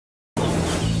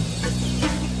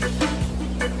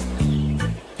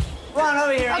on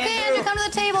over here, Okay, Andrew, come to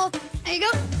the table. There you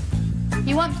go.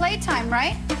 You want playtime,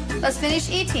 right? Let's finish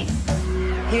eating.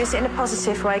 Use it in a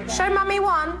positive way. Show Mummy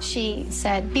one. She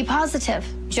said, be positive.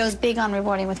 Joe's big on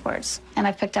rewarding with words, and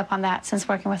I've picked up on that since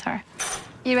working with her.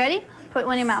 You ready? Put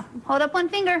one in your mouth. Hold up one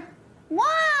finger.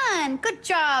 One. Good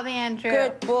job, Andrew.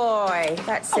 Good boy.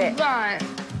 That's it. Right.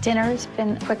 Dinner's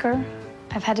been quicker.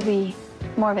 I've had to be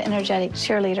more of an energetic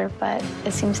cheerleader, but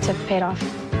it seems to have paid off.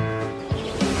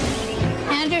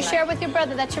 Andrew, share with your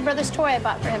brother. That's your brother's toy I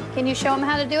bought for him. Can you show him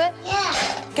how to do it?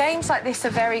 Yeah. Games like this are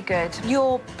very good.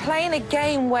 You're playing a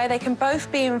game where they can both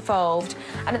be involved,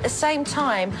 and at the same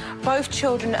time, both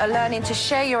children are learning to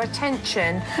share your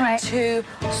attention to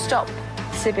stop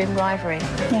sibling rivalry.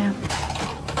 Yeah.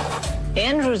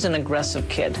 Andrew's an aggressive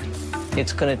kid.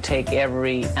 It's going to take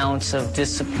every ounce of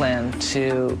discipline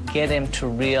to get him to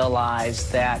realize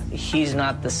that he's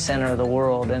not the center of the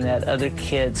world and that other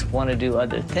kids want to do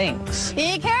other things.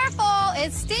 Be careful,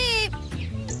 it's steep.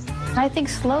 I think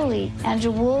slowly,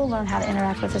 Andrew will learn how to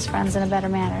interact with his friends in a better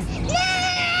manner.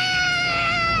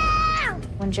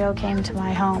 When Joe came to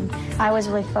my home, I was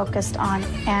really focused on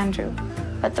Andrew.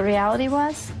 But the reality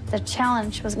was, the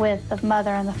challenge was with the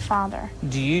mother and the father.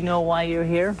 Do you know why you're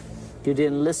here? You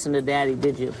didn't listen to Daddy,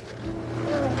 did you?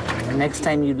 The next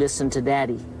time you listen to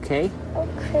Daddy, okay?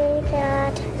 Okay,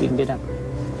 Dad. You can get up.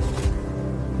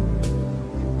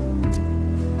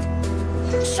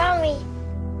 Show me.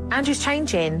 Andrew's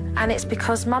changing, and it's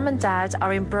because Mum and Dad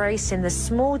are embracing the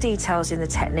small details in the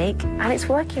technique, and it's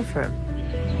working for him.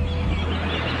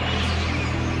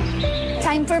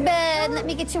 Time for bed. Let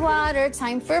me get you water.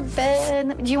 Time for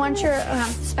bed. Do you want your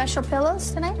special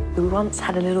pillows tonight? We once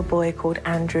had a little boy called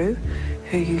Andrew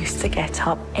who used to get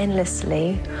up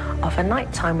endlessly of a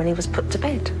night time when he was put to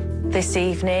bed. This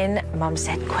evening, Mum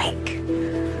said, quick,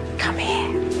 come here.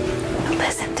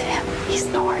 Listen to him. He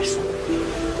snores.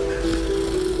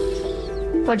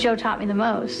 What Joe taught me the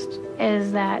most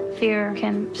is that fear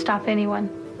can stop anyone.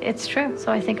 It's true.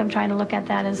 So I think I'm trying to look at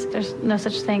that as there's no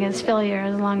such thing as failure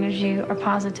as long as you are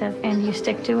positive and you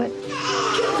stick to it.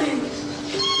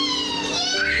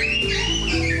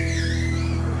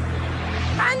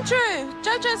 Andrew,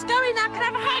 Jojo's going now. Can I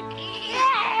have a hug?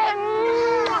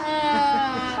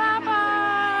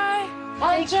 Bye-bye.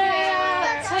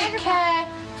 Andrea, take care.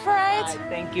 Fred.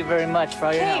 Thank you very much for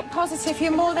all your help. Keep positive.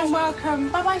 You're more than welcome.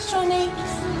 Bye-bye, Shawnee.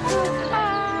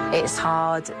 Bye. It's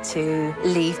hard to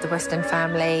leave the Weston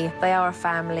family. They are a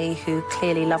family who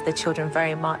clearly love their children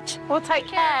very much. Well, take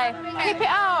care. Keep it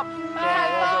up.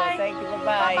 Yeah, thank you.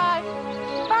 Bye-bye. Bye-bye.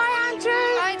 Bye, Andrew.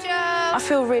 Bye, Joe. I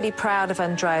feel really proud of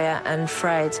Andrea and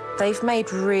Fred. They've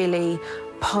made really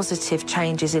positive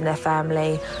changes in their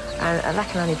family, and that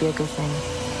can only be a good thing.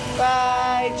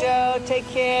 Bye, Joe. Take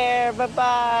care.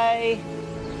 Bye-bye.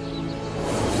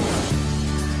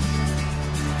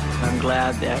 I'm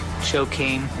glad that Joe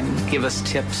came and gave us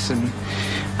tips and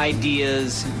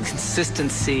ideas and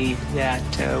consistency that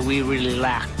we really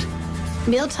lacked.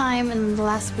 Mealtime in the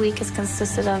last week has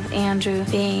consisted of Andrew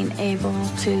being able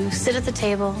to sit at the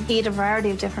table, eat a variety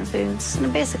of different foods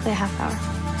in basically a half hour.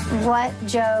 What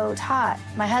Joe taught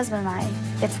my husband and I,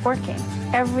 it's working.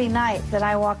 Every night that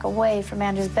I walk away from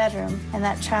Andrew's bedroom and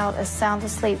that child is sound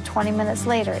asleep 20 minutes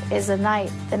later is a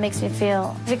night that makes me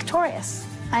feel victorious.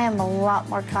 I am a lot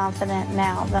more confident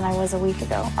now than I was a week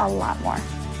ago, a lot more.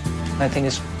 I think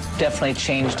it's definitely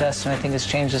changed us, and I think it's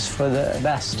changed us for the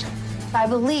best. I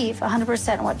believe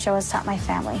 100% in what Joe has taught my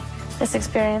family. This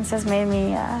experience has made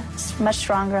me much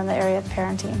stronger in the area of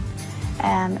parenting.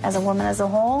 And as a woman as a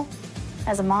whole,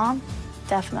 as a mom,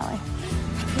 definitely.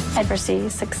 I foresee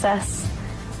success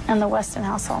in the Weston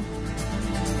household.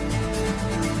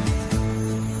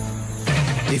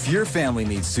 If your family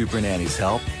needs SuperNanny's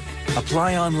help,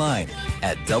 apply online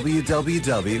at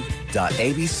www.abc.com.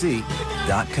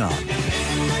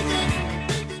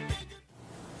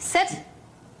 Sit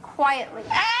quietly.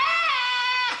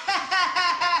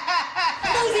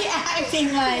 Who's he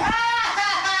acting like?